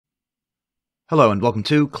Hello and welcome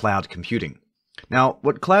to cloud computing. Now,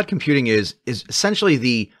 what cloud computing is essentially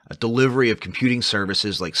the delivery of computing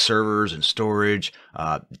services like servers and storage,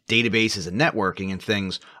 databases and networking and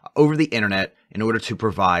things over the internet in order to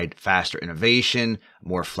provide faster innovation,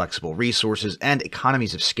 more flexible resources, and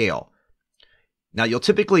economies of scale. Now, you'll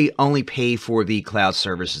typically only pay for the cloud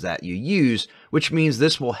services that you use, which means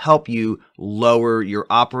this will help you lower your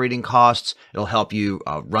operating costs. It'll help you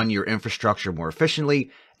run your infrastructure more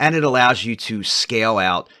efficiently, and it allows you to scale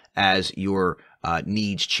out as your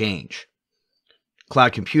needs change.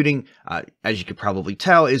 Cloud computing, as you could probably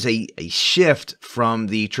tell, is a shift from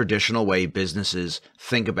the traditional way businesses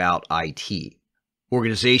think about IT.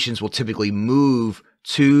 Organizations will typically move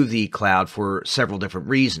to the cloud for several different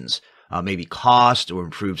reasons. Maybe cost or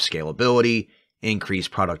improved scalability,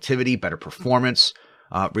 increased productivity, better performance,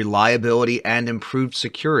 reliability, and improved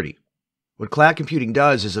security. What cloud computing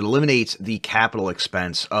does is it eliminates the capital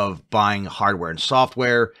expense of buying hardware and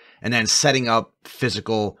software and then setting up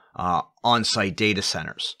physical on-site data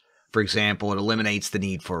centers. For example, it eliminates the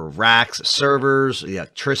need for racks, servers,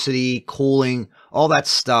 electricity, cooling, all that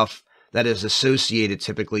stuff that is associated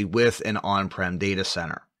typically with an on-prem data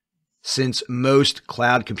center. Since most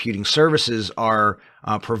cloud computing services are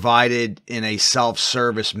provided in a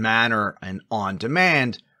self-service manner and on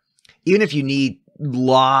demand, even if you need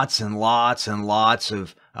lots and lots and lots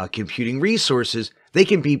of computing resources, they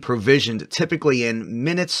can be provisioned typically in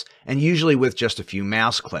minutes and usually with just a few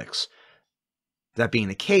mouse clicks. That being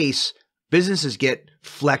the case, businesses get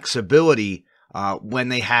flexibility when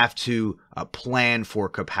they have to plan for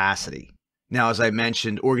capacity. Now, as I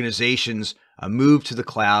mentioned, organizations move to the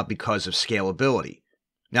cloud because of scalability.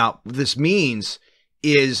 Now, what this means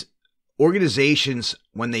is organizations,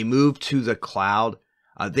 when they move to the cloud,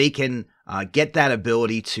 they can get that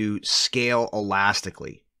ability to scale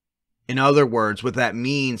elastically. In other words, what that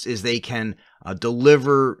means is they can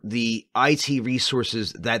deliver the IT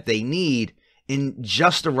resources that they need in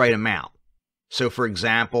just the right amount. So, for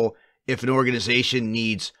example, if an organization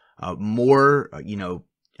needs more,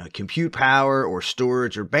 compute power or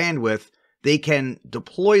storage or bandwidth, they can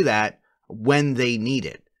deploy that when they need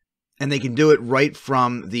it. And they can do it right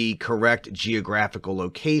from the correct geographical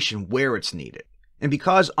location where it's needed. And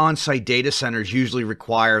because on-site data centers usually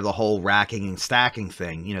require the whole racking and stacking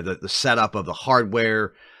thing, the setup of the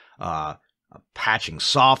hardware, patching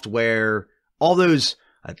software, all those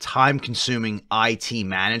time-consuming IT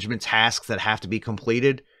management tasks that have to be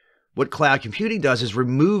completed, what cloud computing does is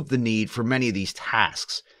remove the need for many of these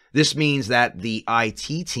tasks. This means that the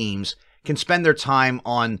IT teams can spend their time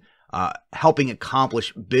on helping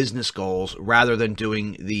accomplish business goals rather than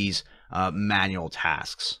doing these manual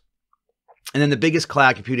tasks. And then the biggest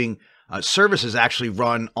cloud computing services actually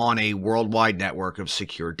run on a worldwide network of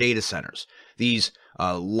secure data centers. These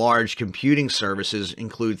large computing services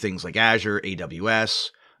include things like Azure,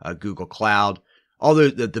 AWS, Google Cloud, all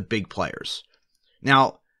the big players.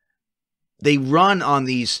 Now, they run on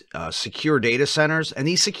these secure data centers, and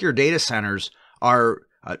these secure data centers are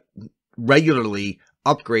regularly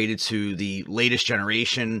upgraded to the latest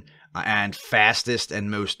generation and fastest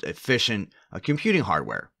and most efficient computing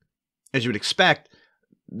hardware. As you would expect,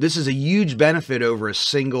 this is a huge benefit over a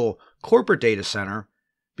single corporate data center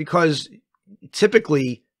because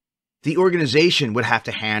typically the organization would have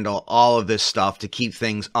to handle all of this stuff to keep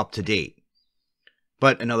things up to date.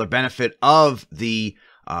 But another benefit of the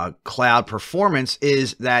cloud performance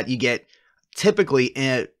is that you get typically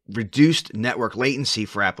a reduced network latency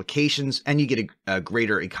for applications, and you get a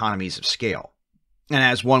greater economies of scale. And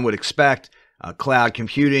as one would expect, cloud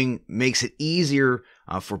computing makes it easier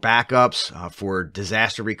for backups, for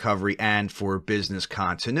disaster recovery, and for business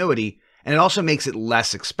continuity. And it also makes it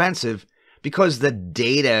less expensive because the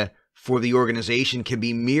data for the organization can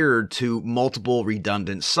be mirrored to multiple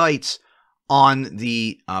redundant sites on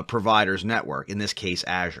the provider's network, in this case,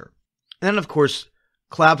 Azure. And then, of course,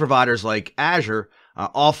 cloud providers like Azure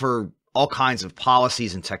offer all kinds of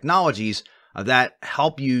policies and technologies that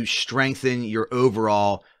help you strengthen your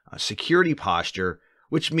overall security posture,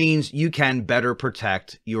 which means you can better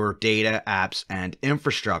protect your data, apps, and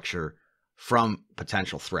infrastructure from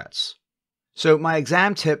potential threats. So my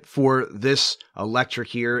exam tip for this lecture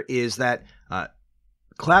here is that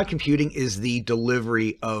cloud computing is the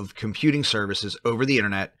delivery of computing services over the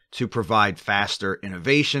internet to provide faster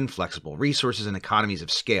innovation, flexible resources, and economies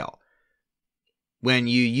of scale. When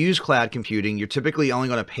you use cloud computing, you're typically only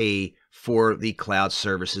going to pay for the cloud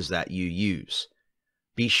services that you use.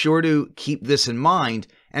 Be sure to keep this in mind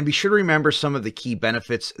and be sure to remember some of the key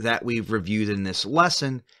benefits that we've reviewed in this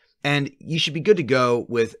lesson, and you should be good to go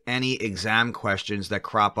with any exam questions that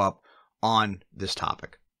crop up on this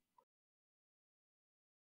topic.